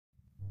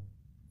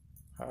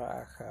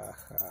Ha ha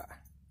ha.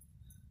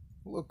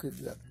 Look at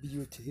that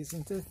beauty,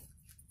 isn't it?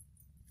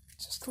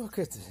 Just look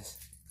at this.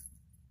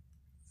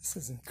 This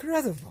is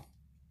incredible.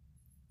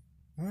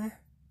 Huh?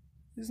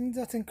 Isn't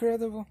that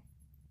incredible?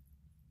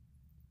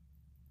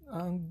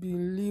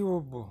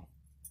 Unbelievable.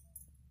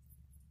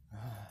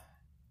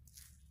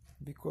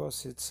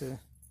 Because it's a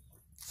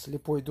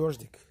слепой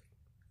дождик.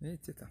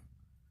 Видите там?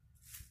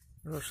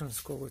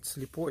 Russians call it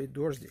слепой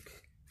дождик.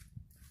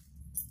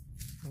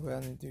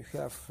 When you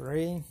have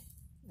rain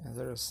and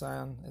there is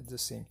sun at the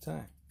same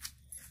time.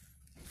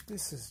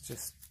 This is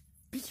just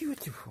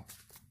beautiful.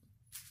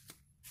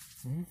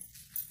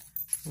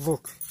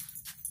 Look,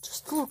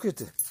 just look at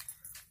it.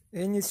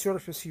 Any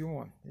surface you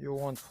want. You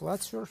want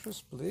flat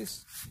surface,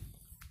 please.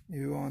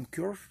 You want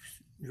curved,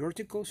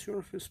 vertical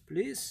surface,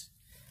 please.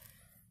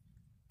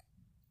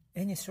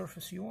 Any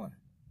surface you want.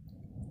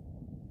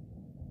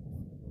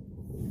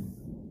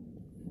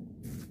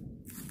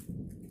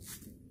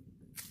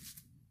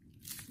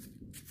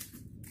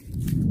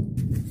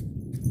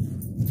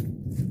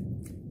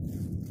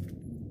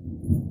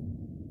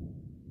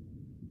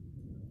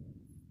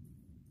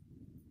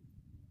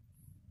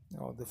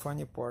 Oh, the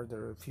funny part, there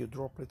are a few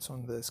droplets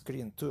on the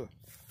screen too.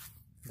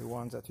 The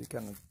ones that you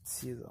cannot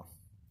see though.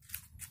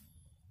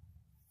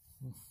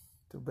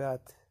 Too bad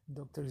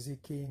Dr. Z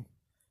came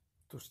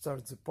to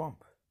start the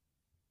pump.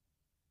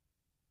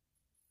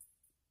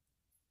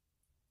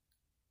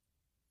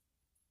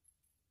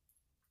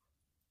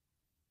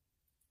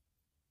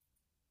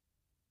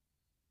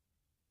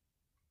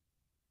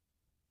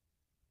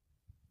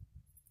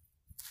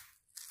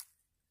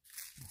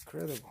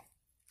 Incredible.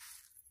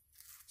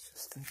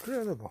 Just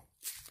incredible.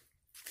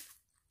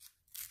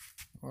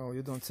 Well,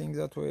 you don't think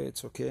that way,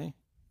 it's okay.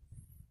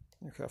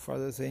 You have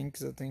other things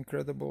that are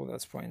incredible,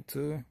 that's fine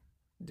too.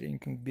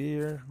 Drinking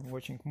beer,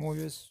 watching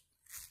movies,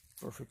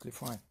 perfectly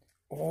fine.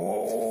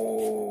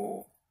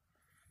 Oh,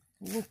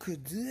 look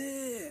at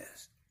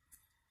this.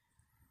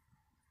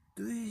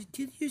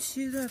 Did you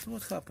see that?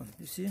 What happened?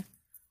 You see?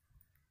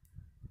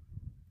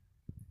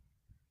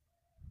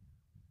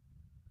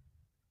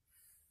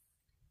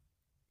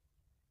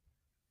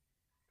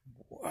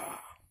 Wow,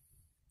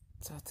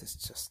 that is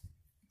just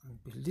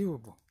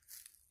unbelievable.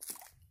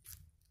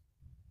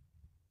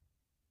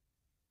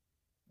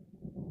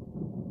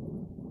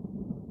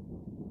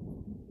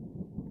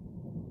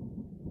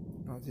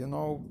 But you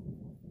know,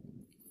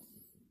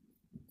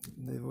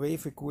 the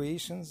wave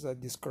equations that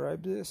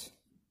describe this?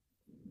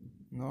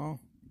 No?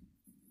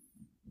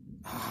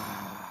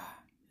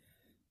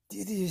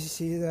 Did you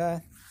see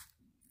that?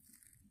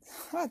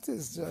 That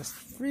is just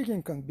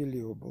freaking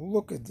unbelievable.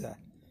 Look at that.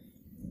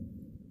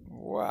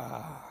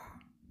 Wow.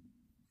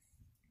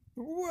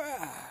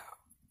 Wow.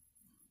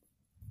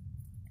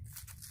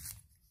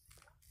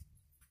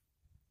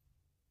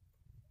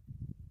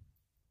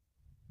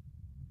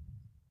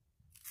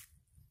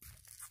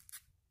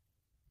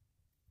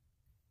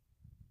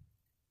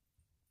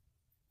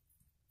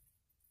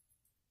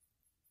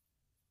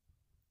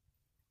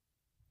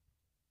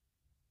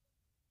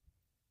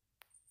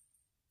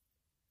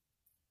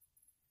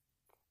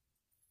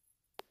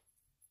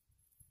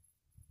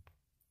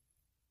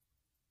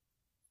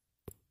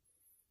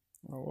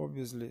 Well,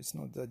 obviously it's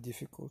not that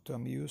difficult to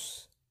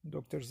amuse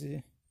Dr.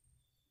 Z.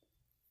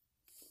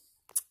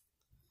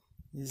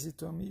 Easy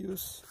to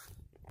amuse,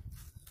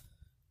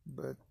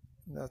 but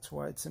that's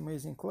why it's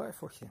amazing life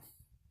for him.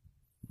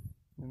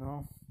 You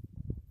know,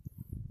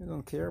 you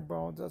don't care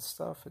about that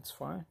stuff, it's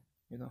fine,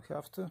 you don't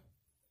have to.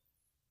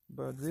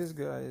 But this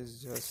guy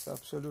is just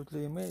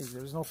absolutely amazing.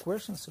 There's no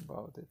questions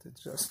about it.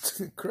 It's just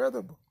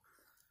incredible.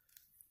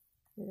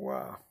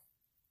 Wow.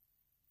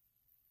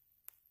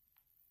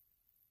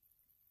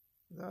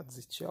 That's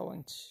the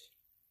challenge.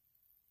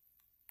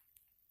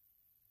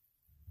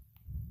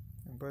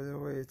 And by the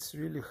way, it's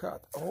really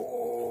hot.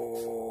 Oh!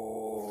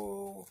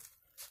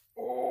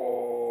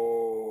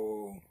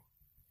 Oh!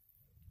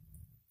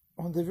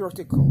 On the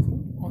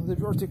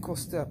vertical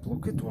step.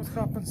 Look at what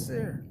happens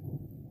there.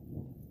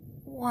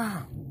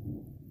 Wow!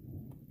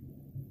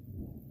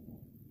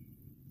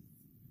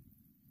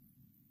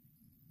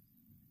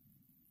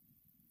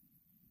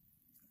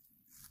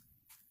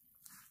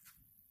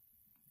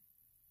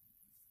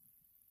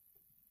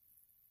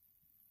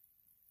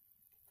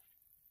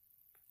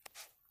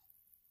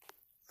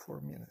 4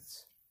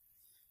 minutes.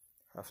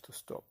 Have to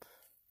stop.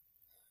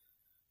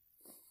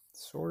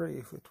 Sorry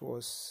if it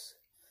was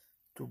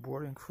too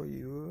boring for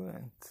you,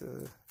 and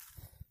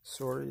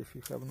sorry if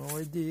you have no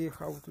idea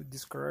how to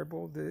describe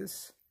all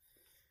this.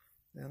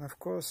 And of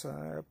course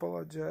I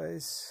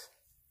apologize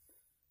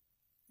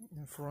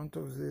in front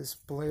of these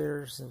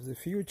players of the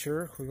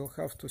future who will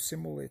have to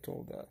simulate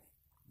all that.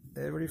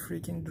 Every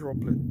freaking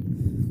droplet,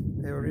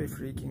 every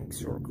freaking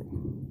circle,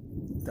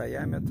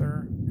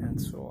 diameter, and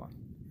so on.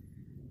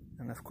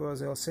 And of course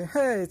they'll say,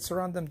 hey, it's a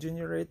random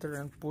generator,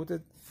 and put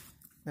it,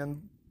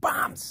 and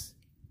BAMS!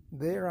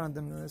 Their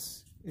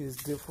randomness is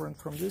different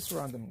from this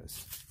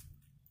randomness.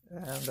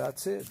 And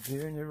that's it. The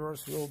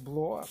universe will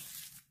blow up.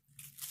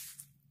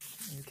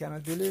 You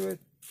cannot believe it?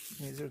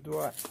 Neither do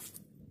I.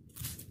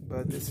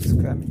 but this is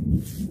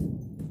coming.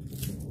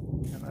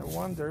 And I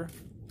wonder,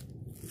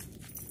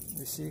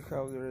 you see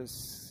how there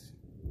is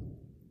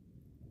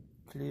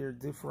clear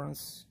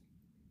difference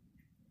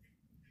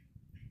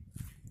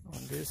on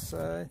this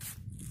side.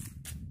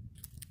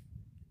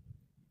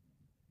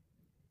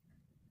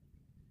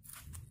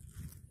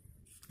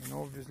 And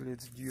obviously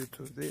it's due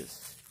to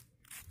this.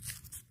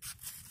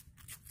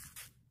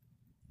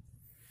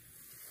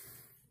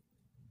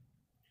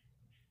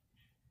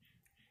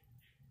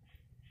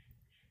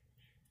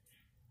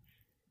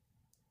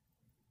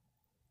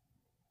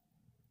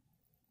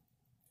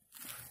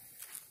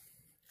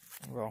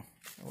 Well,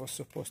 I was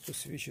supposed to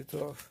switch it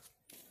off.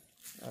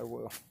 I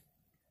will.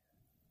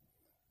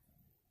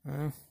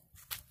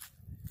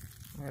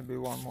 Maybe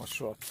one more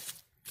shot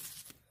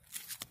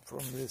from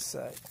this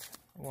side.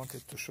 I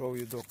wanted to show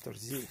you Dr.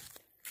 Z.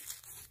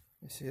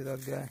 You see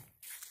that guy?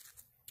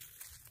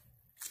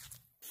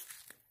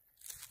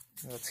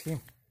 That's him.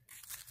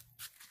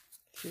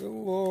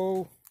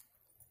 Hello.